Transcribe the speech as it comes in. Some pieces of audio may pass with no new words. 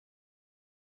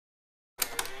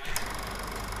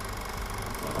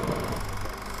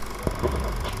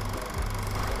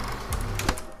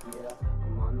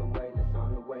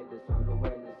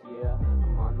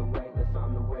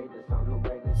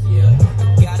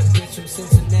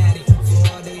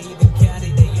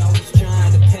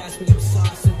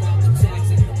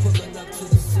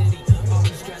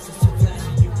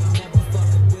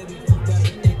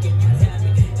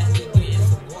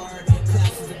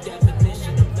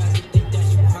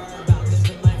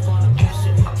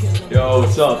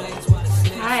what's up?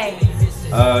 Hi.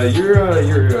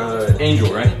 You're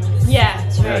Angel, right? Yeah,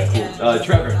 that's right. Yeah, cool.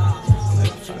 Trevor.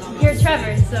 You're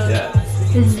Trevor, so yeah.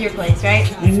 This is your place, right?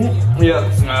 Mm-hmm.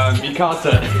 Yeah, mi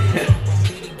casa.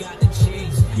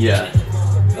 Yeah.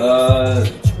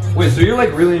 Wait, so you're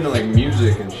like really into like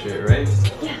music and shit, right?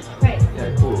 Yeah, right.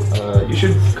 Yeah, cool. You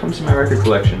should come see my record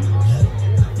collection.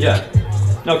 Yeah.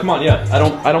 No, come on, yeah.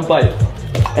 I don't bite.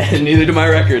 And neither do my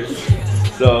records.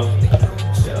 So,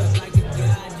 yeah.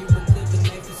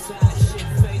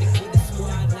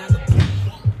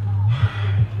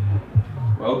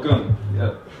 Welcome.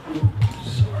 Yeah.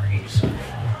 Sorry.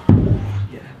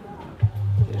 Yeah.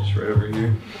 Yeah, just right over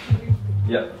here.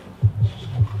 Yep.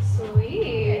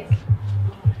 Sweet.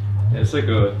 Yeah, it's like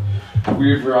a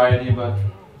weird variety, but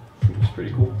it's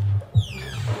pretty cool.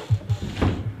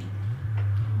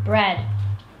 Bread.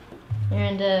 You're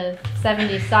into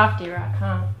 70s softy rock,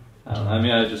 huh? I don't know, I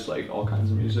mean, I just like all kinds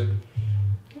of music.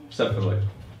 Except for like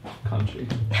country.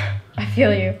 I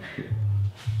feel you.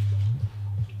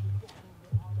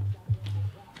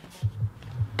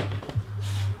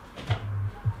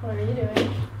 What are you doing?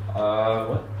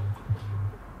 What?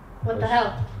 What the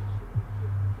hell?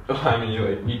 I mean,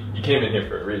 you came in here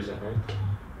for a reason, right?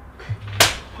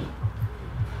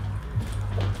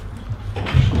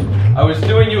 I was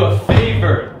doing you a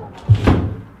favor.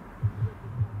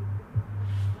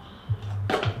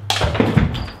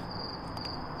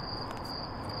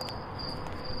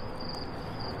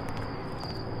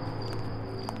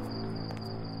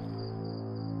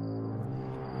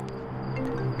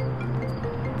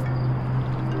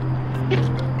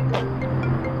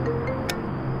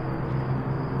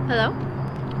 Hello?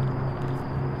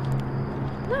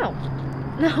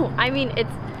 No, I mean,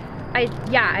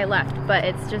 I left, but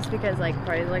it's just because like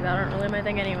parties like that aren't really my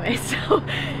thing anyway, so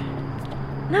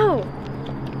no,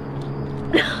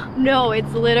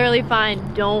 it's literally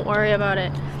fine, don't worry about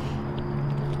it.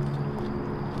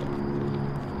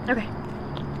 Okay,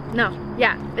 no,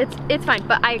 yeah, it's fine,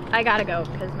 but I gotta go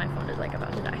because my phone is like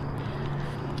about to die.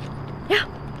 Yeah,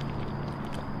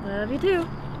 love you too.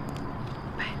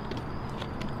 Bye.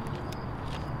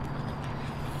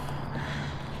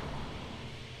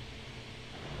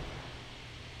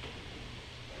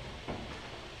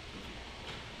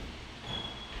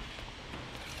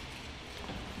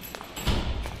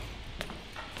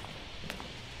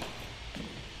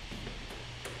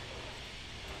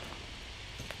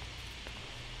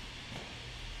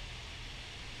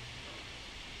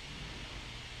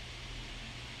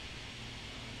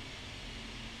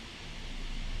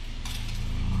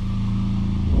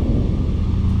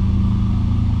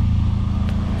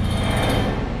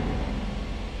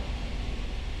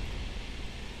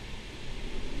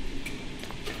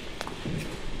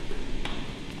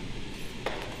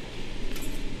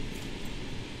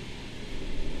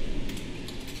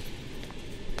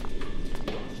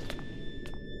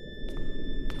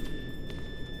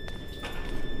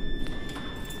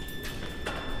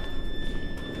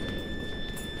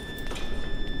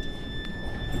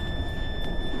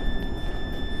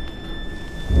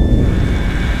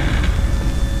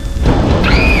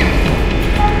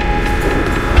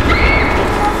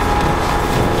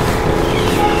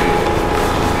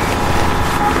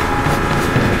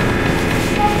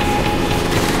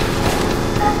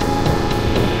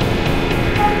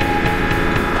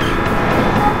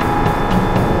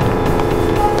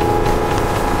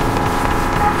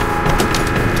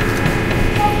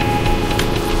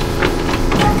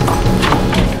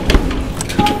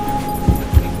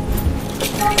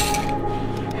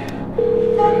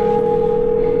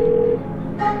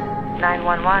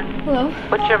 911. Hello?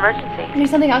 What's your emergency?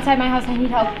 There's something outside my house, I need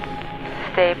help.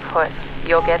 Stay put.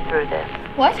 You'll get through this.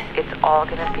 What? It's all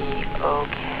gonna be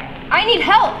okay. I need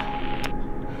help!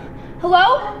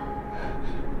 Hello?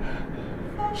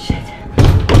 Shit.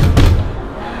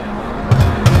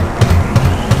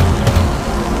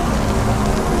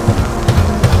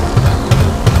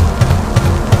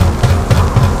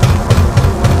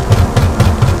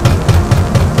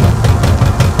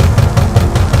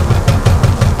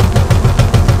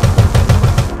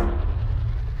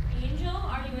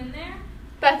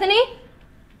 Bethany?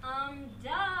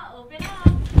 Duh, open up.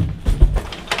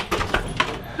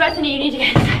 Bethany, you need to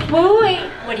get inside. Wait.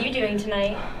 What are you doing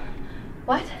tonight?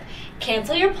 What?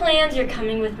 Cancel your plans, you're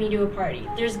coming with me to a party.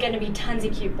 There's gonna be tons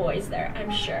of cute boys there,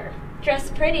 I'm sure. Dress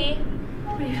pretty.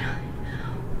 What are you doing?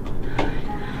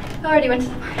 I already went to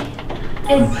the party.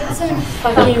 And put some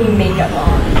fucking makeup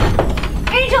on.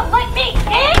 Angel, let me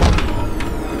in!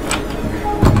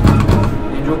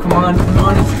 Angel, come on,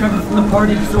 it's Trevor from the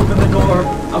party, just open the door.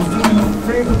 I was doing you a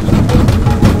favor.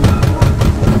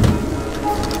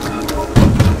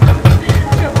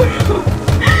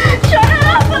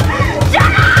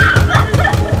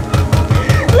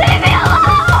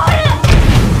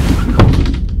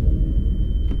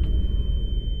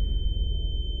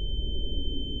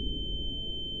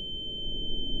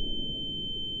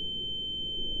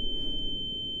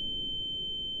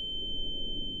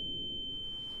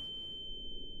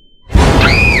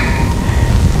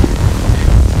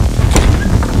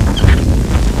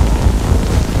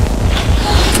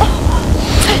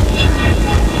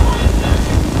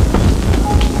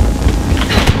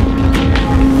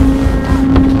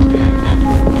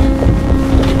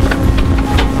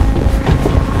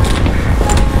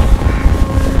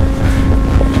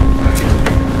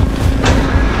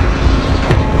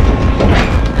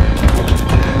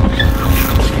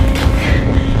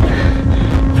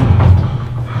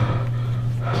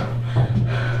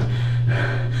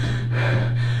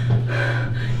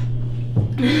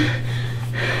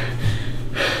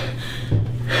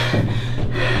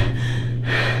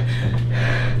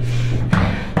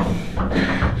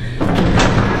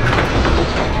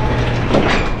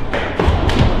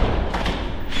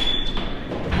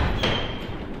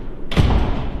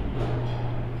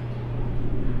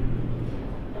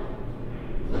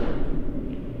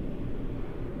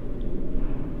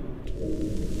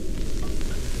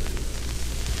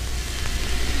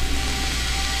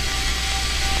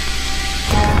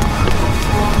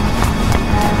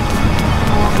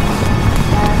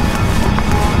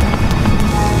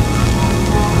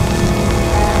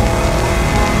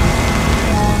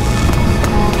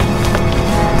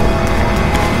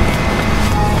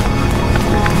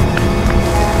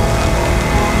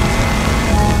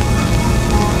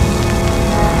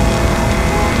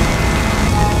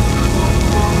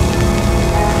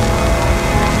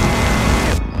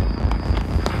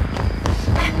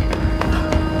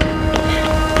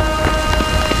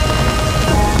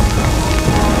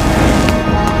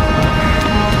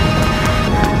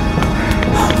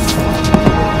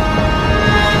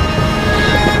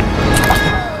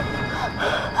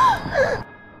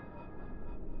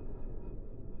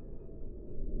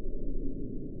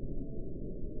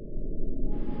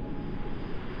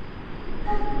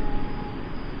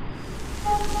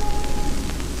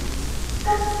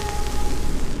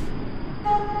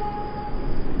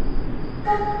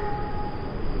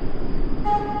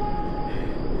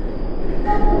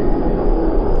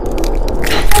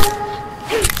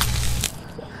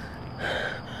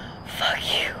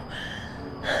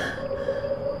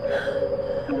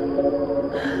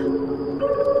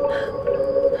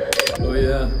 Oh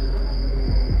yeah.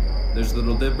 There's a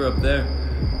little dipper up there.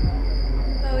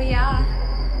 Oh yeah.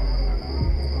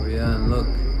 Oh yeah, and look,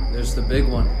 there's the big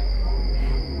one.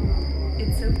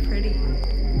 It's so pretty.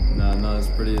 Nah, not as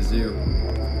pretty as you.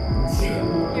 It's,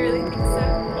 You really think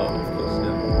so? oh, of course,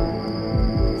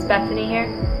 yeah. Is Bethany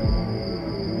here?